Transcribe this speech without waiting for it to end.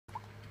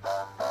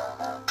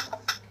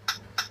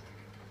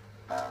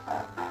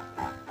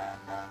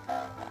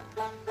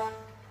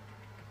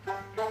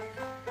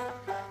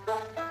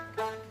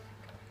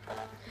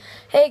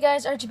Hey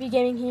guys, RGB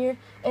Gaming here,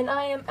 and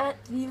I am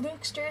at the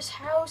Lukester's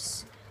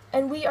house,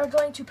 and we are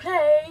going to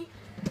play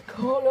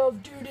Call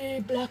of Duty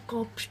Black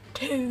Ops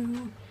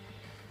 2.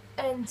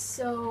 And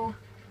so,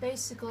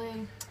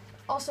 basically,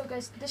 also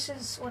guys, this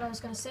is what I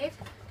was going to say.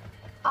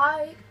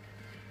 I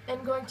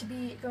am going to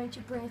be going to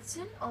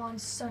Branson on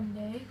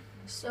Sunday,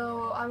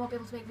 so I won't be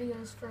able to make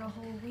videos for a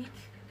whole week.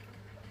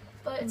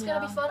 But it's going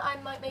to be fun. I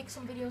might make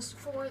some videos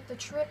for the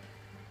trip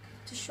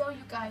to show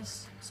you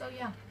guys. So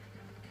yeah.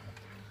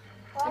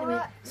 Anyway,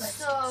 Alright,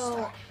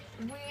 so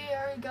we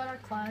already got our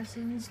classes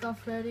and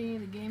stuff ready,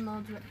 the game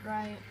mode's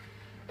right,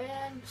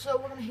 and so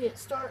we're gonna hit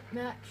start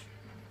match.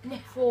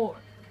 4,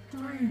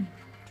 3,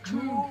 2,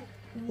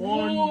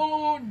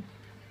 1,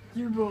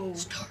 0.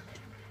 Start.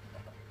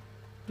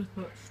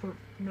 Start.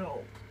 No.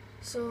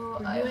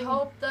 So I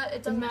hope that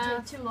it doesn't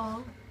take too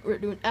long. We're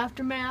doing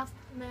aftermath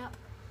map.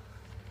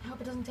 I hope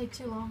it doesn't take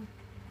too long.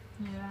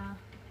 Yeah.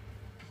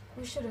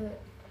 We should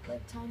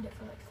have timed it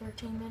for like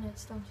 13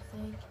 minutes, don't you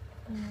think?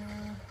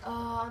 Yeah.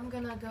 I'm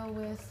gonna go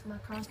with my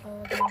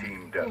crossbow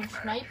again. Oh,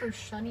 sniper,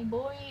 sunny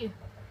boy.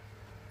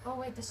 Oh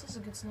wait, this is a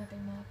good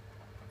sniping map.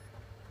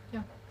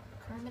 Yeah.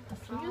 Kermit the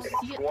Can you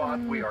Frog. see it?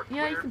 Squad, we are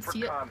Yeah, you cleared can for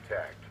see it.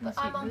 contact. But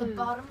I'm on the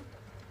bottom.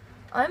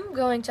 I'm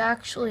going to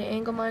actually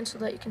angle mine so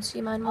that you can see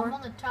mine more. I'm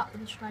on the top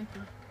with the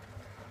sniper.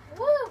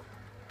 Woo!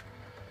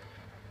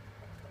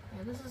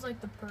 Yeah, this is like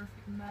the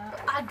perfect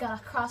map. I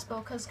got a crossbow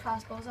because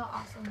crossbows are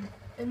awesome,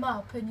 in my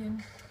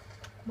opinion.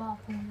 My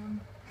opinion.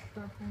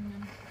 Your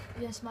opinion.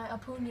 Yes, my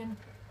opinion.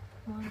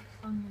 My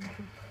onion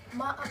poop.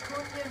 My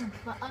opinion.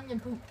 My onion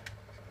poop.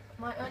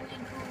 My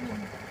onion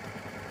poon.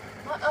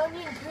 My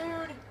onion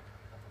poon.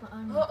 My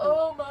onion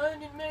Uh-oh, my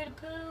onion made a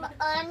poon. poop.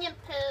 My onion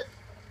poop.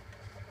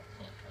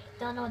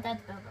 Don't know what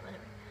that's about, but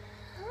whatever.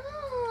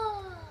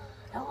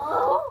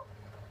 Hello?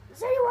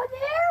 Is anyone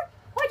there?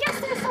 Oh, yes,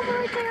 there's someone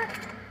right there.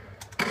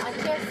 I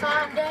can't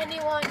find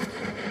anyone.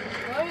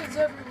 Why is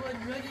everyone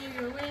running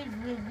away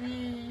from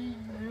me?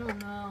 I don't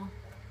know.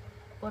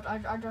 But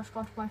I just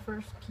got my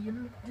first kill.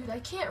 Dude, I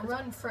can't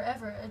run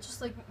forever. It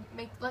just like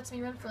lets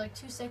me run for like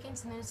 2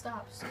 seconds and then it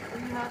stops.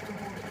 Well, you have to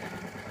hold it down.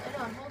 I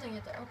know, I'm holding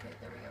it there. Okay,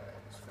 there we go.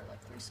 It was for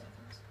like 3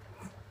 seconds.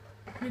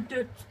 Hit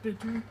that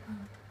spitter.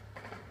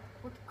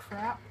 What the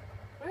crap?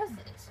 What is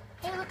this?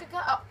 Hey, look, a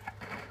guy. Oh.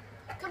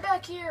 Come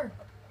back here.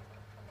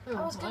 Oh,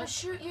 I was gonna what?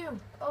 shoot you.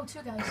 Oh, 2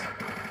 guys.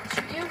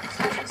 Shoot you?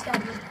 Actually,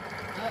 stab you.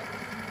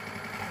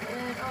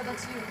 And, oh,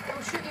 that's you.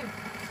 Oh, shoot you.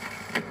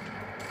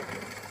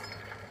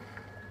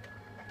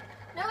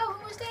 No,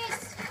 who was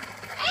this?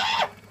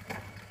 Ah!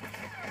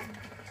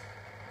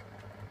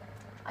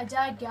 I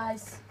died,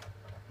 guys.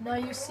 Now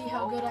you see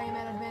how good I am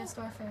at Advanced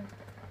Warfare.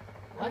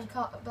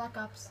 What? Black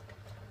Ops.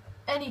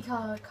 Any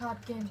COD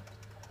game.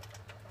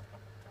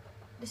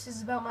 This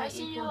is about my I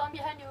see you. equal. I'm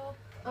behind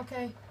you.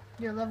 Okay.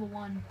 You're level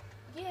 1.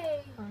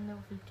 Yay. I'm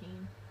level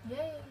 15.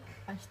 Yay.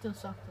 I still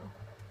suck though.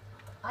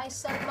 I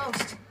suck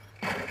most.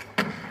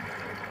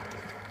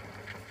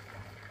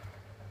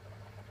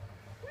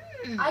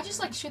 I just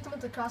like shoot them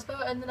with the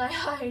crossbow and then I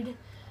hide.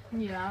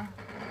 Yeah.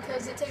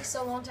 Because it takes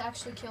so long to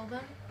actually kill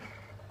them.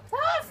 Oh,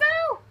 I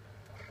fell!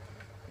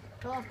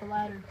 Fell off the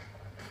ladder.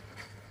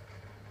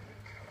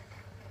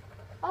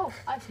 Oh,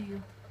 I see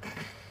you.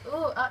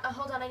 Ooh,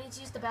 hold on, I need to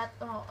use the bat.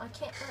 Oh, I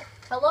can't.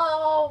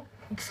 Hello?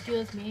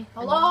 Excuse me.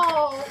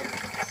 Hello?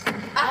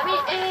 Let me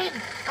in!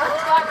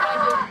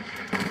 Ah!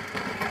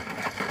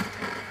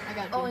 I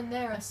got you. Oh, in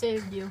there. I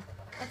saved you.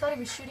 I thought he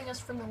was shooting us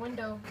from the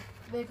window.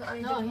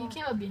 No, he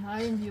came up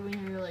behind you when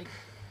you were like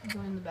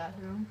going in the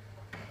bathroom,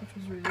 which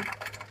was rude.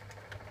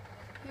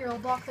 Here, I'll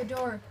block the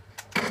door.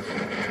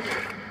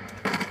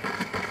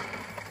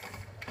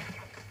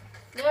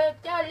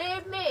 Don't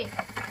leave me!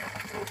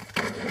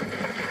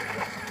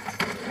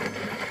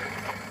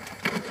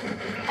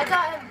 I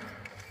got him!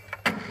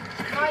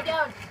 Lie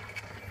down!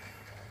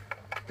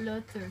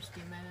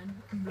 Bloodthirsty,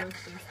 man. I'm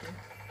bloodthirsty.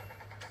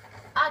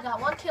 I got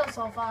 1 kill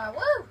so far.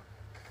 Woo!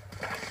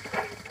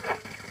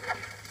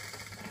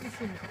 You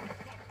should know.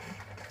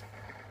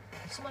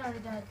 Someone already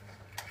died.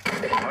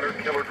 Hunter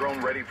killer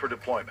drone ready for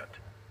deployment.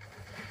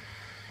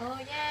 Oh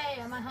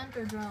yay, I'm a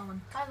hunter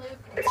drone. Hi,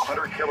 Luke.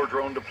 Hunter killer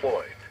drone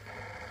deployed.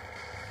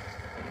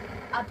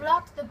 I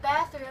blocked the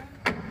bathroom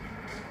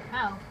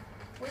How?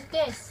 with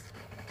this.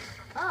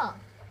 Oh.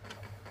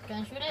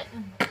 Can I shoot it?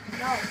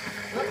 No.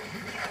 Whoop.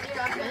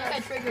 Here, I'm I think I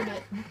gonna. triggered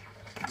it.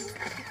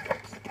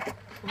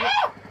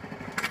 Ah!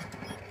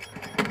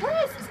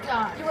 Where is this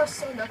guy? You are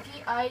so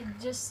lucky. I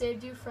just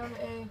saved you from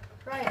a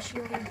riot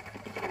shooting.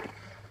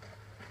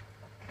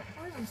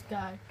 Where is this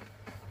guy?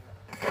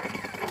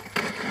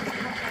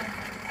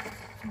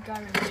 Some guy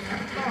right there.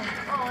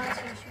 Oh, that's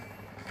gonna shoot.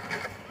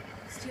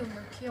 Steal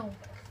your kill.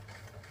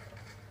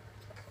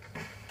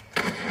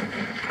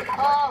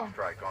 Oh!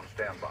 Strike on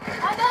standby.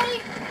 Hi, buddy!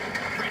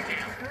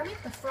 Kermit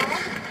the Frog?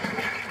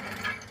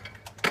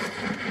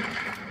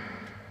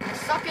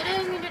 Suck it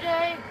in me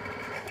today!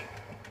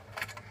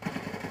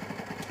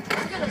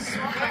 I'm gonna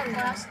swap my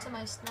class to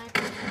my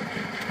sniper.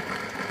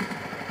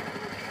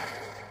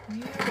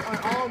 You are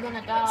all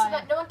gonna So die.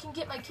 that no one can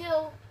get my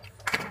kill.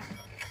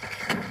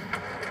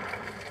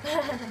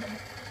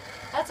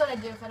 That's what I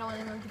do if I don't want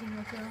anyone getting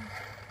my kill.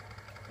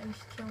 I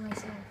just kill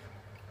myself.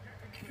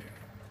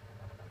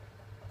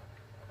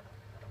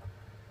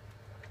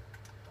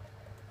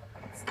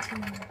 It's too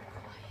quiet.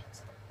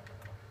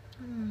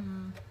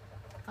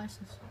 Nice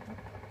and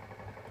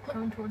slow.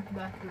 Coming towards the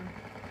bathroom.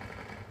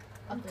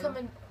 I'm Up there.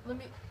 coming. Let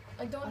me.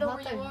 I don't I'm know not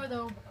where you there. are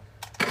though.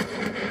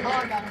 Oh,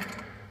 I got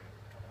him.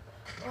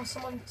 Oh,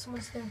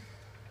 someone's there.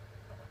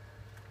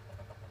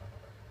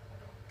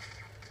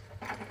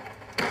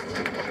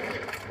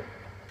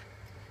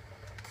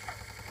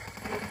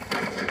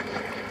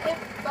 Hip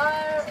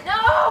fire!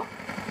 No!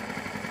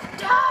 I'm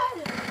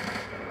dead!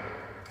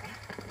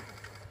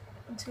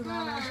 I'm too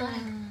loud. I'm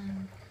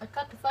trying. I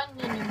got to find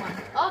anyone.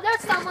 Oh,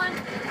 there's someone!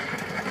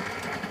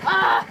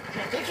 Ah!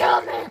 He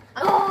killed me!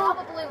 I'm No!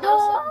 probably losing.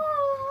 No!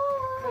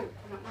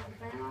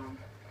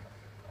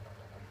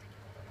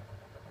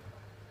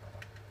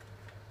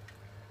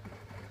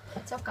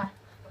 Tough guy.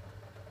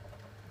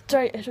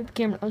 Sorry, I took the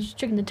camera. I was just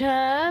checking the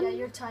time. Yeah,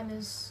 your time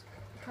is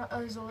a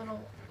little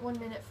 1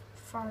 minute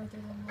farther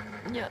than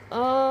mine. Yeah,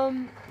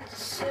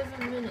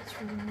 7 minutes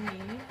for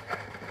me.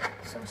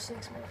 So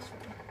 6 minutes for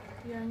me.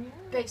 Yeah, you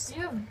Base.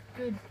 You have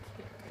good.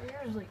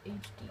 Yours like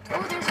HD.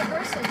 Oh, there's a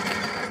person.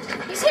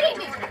 He's hitting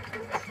me.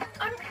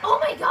 Oh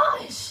my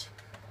gosh.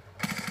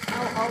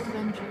 I'll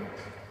avenge you.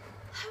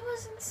 That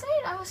was insane.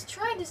 I was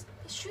trying to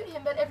shoot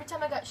him, but every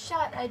time I got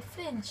shot, I'd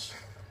flinch.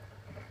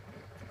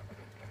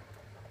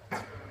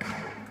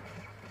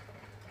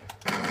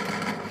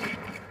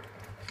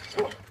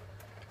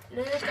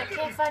 Luke, I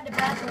can't find the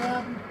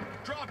bathroom.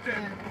 Drop dead.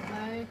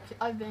 Yeah,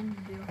 I avenged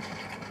you.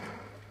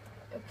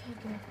 Okay,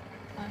 good.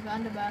 I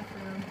found the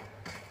bathroom.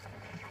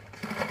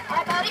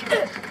 Hi, buddy.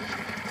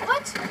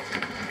 What?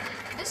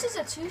 This is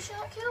a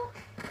 2-shot kill?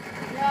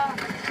 Yeah.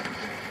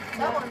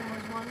 That one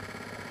was one.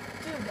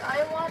 Dude,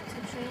 I want to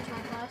change my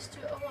class to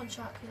a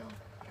 1-shot kill.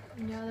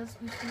 Yeah, that's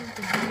you should use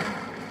the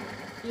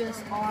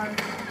ESR.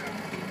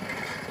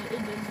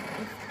 It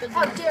is.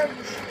 How dare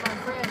you shoot my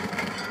friend?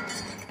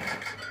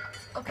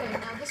 Okay,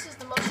 now this is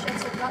the most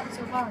shots I've gotten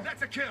so far.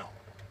 That's a kill.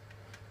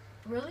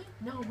 Really?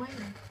 No way.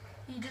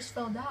 He just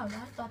fell down.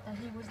 I thought that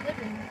he was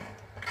living.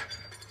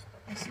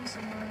 I see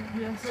someone.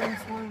 Yeah, so this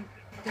one.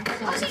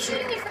 How's he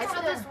shooting me I from saw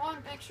over this there?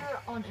 one picture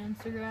on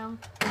Instagram.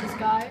 This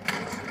guy,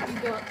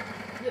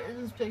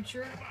 this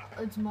picture.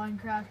 It's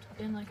Minecraft,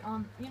 and like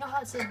on, you know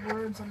how it says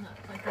words on the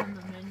on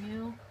the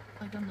menu,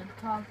 like on the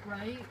top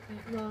right.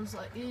 It goes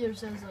like either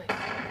says like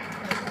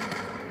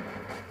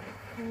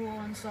cool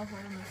and stuff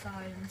like on the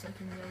side, and it's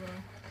like in yellow.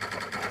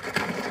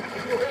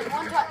 Well,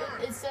 one time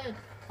it said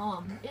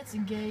it's a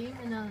game,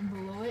 and then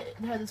below it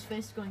had his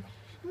face going,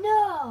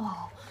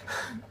 no.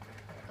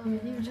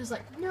 He was just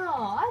like, no,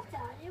 I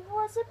thought it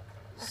was a.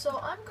 So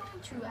I'm going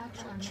to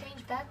actually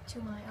change back to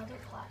my other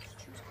class.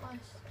 Choose class.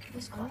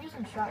 This class. I'm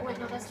using shotgun. Wait,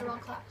 no, that's the wrong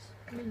class.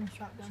 I'm using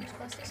shotgun. Choose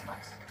class. This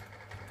class.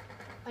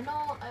 I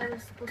know I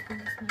was supposed to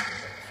use sniper,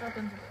 but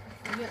shotguns are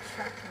better. I get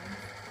shotguns.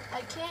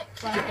 I can't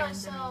kill Flashbang,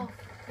 myself.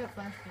 I got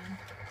flashbang.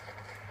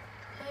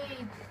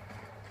 Hey,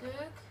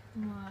 Luke.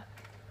 What?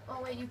 Oh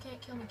wait, you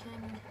can't kill me,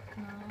 can you?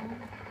 No.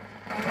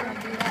 Why would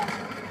I do that?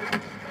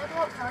 Can I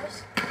blow up cars?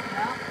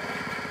 Yeah.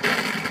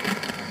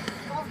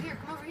 Come over here,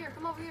 come over here,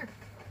 come over here.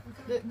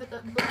 Okay. The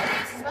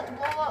base is about to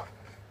blow up.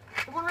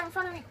 The one right in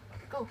front of me.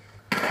 Go.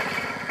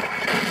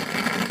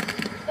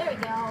 There we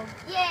go.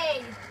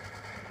 Yay!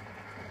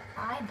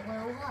 I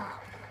blew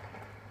up.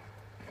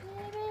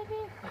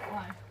 Wait,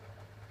 why?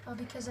 Oh,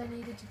 because I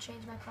needed to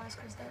change my class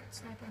because that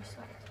sniper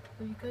sucked.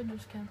 Well, you could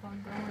just keep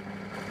on going.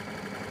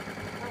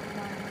 That's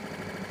why.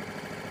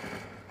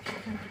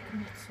 You're trying to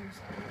commit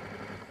suicide.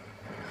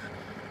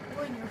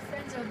 When your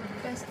friends are the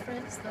best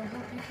friends, they'll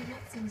help you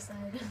commit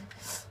suicide.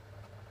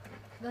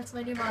 That's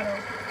my new motto.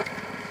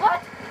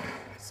 What?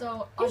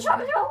 So You shot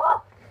me in the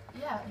wall!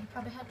 yeah, he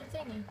probably had the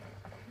thingy.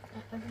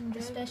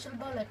 The special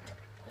bullet.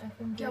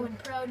 Going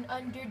prone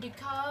under the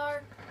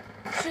car.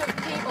 Shooting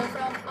people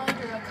from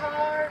under a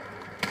car.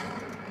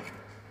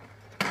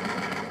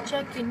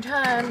 Checking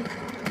time.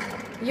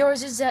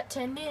 Yours is at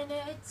 10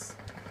 minutes.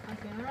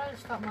 Okay, I'm ready to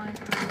stop mine.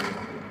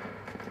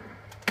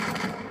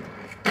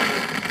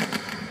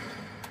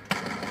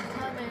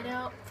 Coming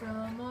out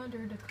from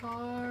under the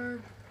car.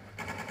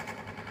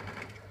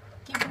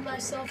 Giving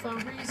myself a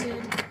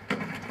reason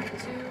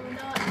to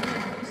not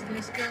use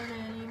this gun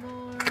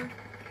anymore.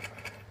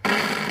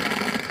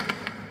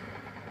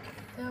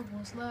 That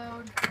was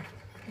loud.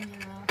 Yeah.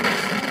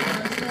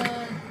 That was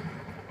loud.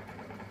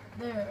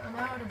 There, I'm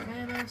out of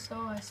ammo, so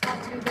I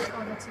swapped to this.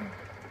 Oh, that's it.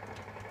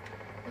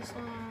 This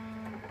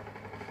one.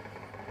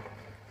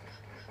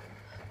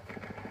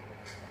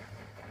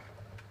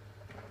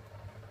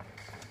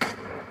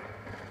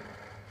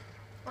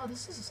 Oh,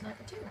 this is a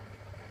sniper too.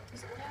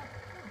 Isn't it?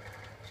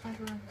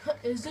 Sniper rifle.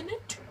 Isn't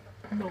it?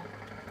 No.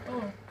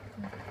 Oh,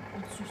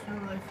 It's just a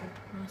rifle,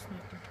 not a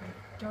sniper.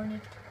 darn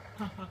it.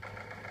 Haha.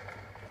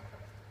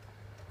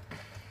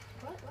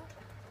 What?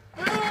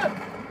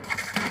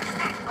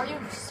 Are you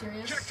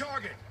serious? Check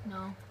target.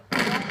 No.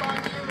 Up on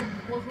you.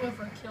 Well,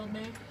 whoever killed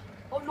me.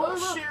 I'm not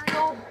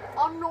cereal.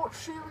 I'm not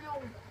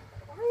cereal.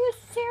 Are you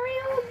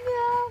cereal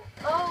now?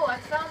 Oh, I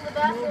found the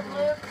bathroom, No.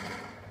 Luke.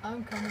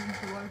 I'm coming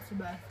towards the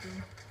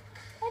bathroom.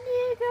 I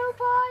need to go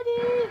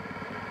potty.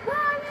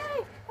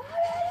 Mommy!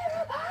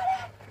 Everybody!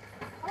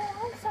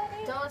 Oh, I'm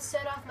sorry. Don't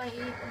set off my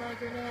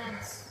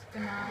grenades.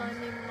 Bananas.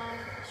 My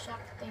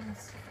shock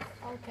things.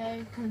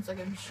 Okay. It's like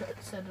I'm set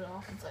it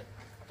off. It's like,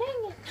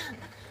 dang it.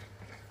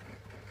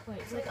 Wait,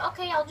 It's like,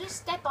 okay, I'll just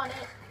step on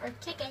it or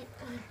kick it.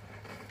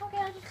 okay,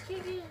 I'll just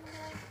kick it and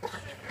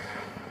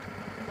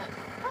like,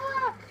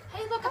 Ah!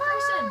 Hey, look, a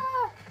person.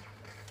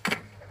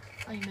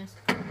 Oh, you missed.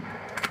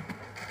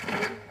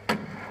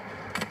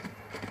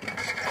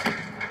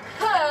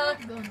 Huh.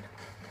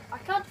 I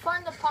can't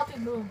find the potty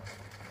boom.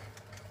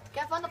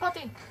 Can't find the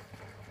potty.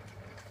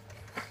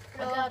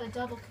 I got a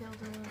double kill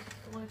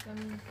to look. I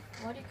mean,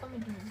 Why do you come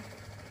in here?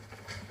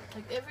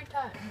 Like every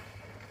time.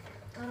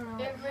 I don't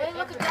know. Every- Hey,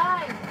 look, a every-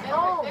 guy.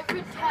 Oh,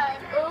 Every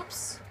time.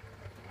 oops.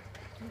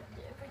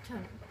 Every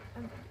time.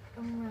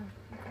 I'm around.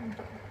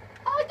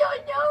 I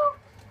don't know.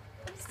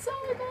 I'm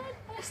sorry, man.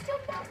 I still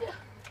love you.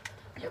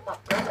 You're my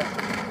brother.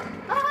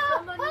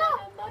 From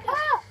another mother.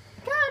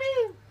 Got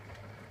him!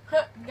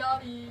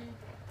 Got him.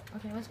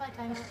 Okay, what's my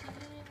time?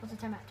 What's the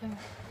time at?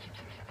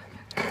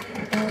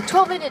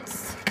 12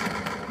 minutes.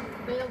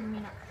 Wait, me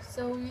not.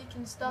 So we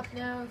can stop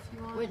now if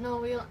you want. Wait, no,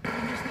 we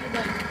just need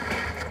like.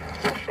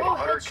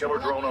 Hunter headshot. killer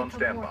drone on a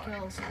couple more standby.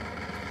 kills.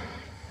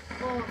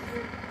 Oh,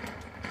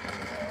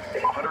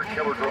 Hunter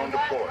killer drone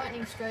deployed.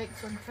 Lightning strike,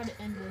 so I'm trying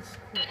to end this.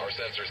 Quick. Our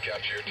sensors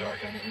capture your Nope,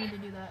 target. I didn't need to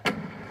do that.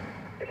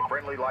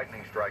 Friendly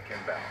lightning strike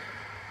inbound.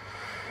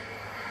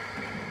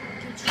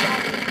 keep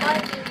shooting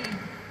lightning,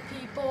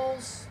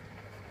 peoples.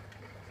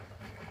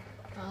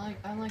 I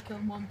only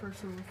killed one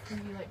person with 3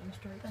 lightning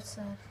strikes. That's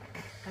sad.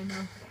 I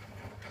know.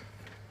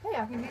 Hey,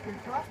 I can get your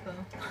crossbow.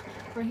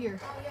 Right here.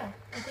 Oh yeah,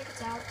 I think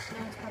it's out.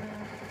 No, it's probably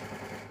out.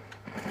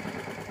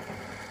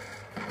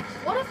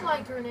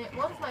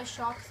 What if my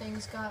shock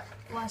things got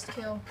last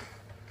kill?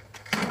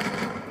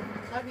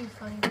 That'd be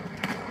funny.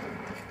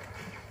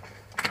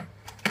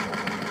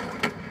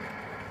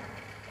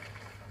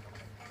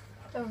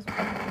 That was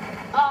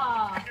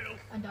Ah!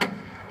 I died.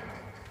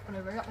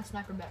 Whatever, I got my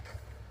sniper back.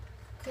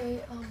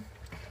 okay.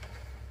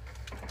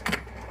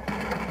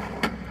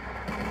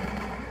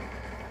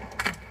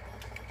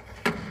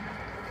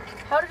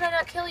 How did I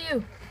not kill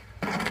you?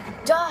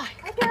 Die!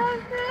 I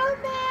don't know,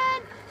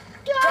 man!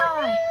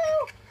 Die!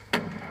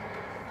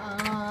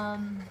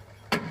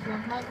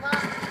 Where's my mom? I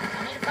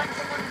need to find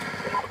someone.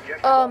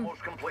 Objective Um,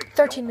 almost complete.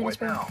 13 Don't minutes,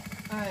 quit bro. now.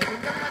 Alright, we're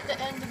gonna have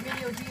to end the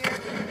video here.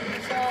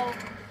 So,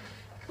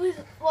 please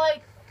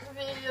like the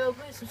video,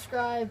 please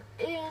subscribe,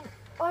 and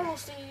I will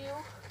see you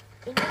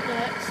in the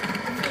next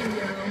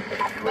video.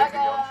 Bye, UAV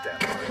on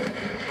standby.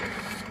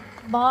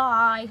 guys!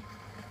 Bye.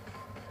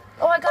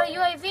 Oh, I got a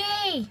UAV.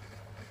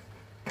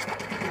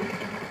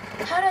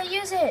 How do I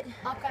use it?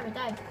 Oh crap, I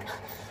died.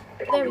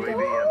 There we UAV go.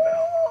 inbound.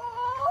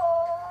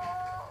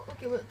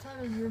 Okay, what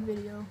time is your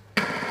video?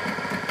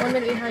 1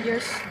 minute behind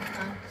yours.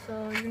 So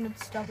you're gonna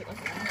stop it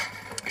like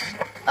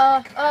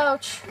that.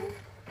 Ouch.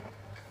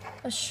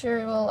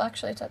 Sure, well,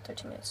 actually, it's at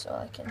 13 minutes, so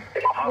I can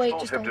wait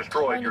Hostiles just have a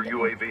destroyed tiny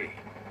your bit. UAV.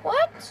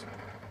 What?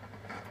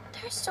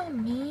 They're so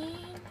mean.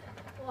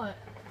 What?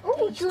 Oh,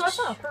 They dude, I just-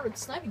 found a perfect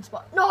sniping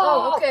spot. No!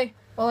 Oh, okay.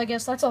 Well, I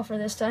guess that's all for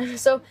this time.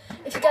 So,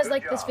 if you guys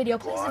like this video,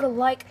 please leave a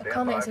like, a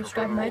comment, and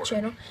subscribe to my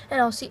channel. And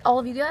I'll see all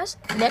of you guys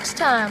next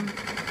time.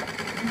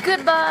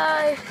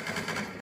 Goodbye.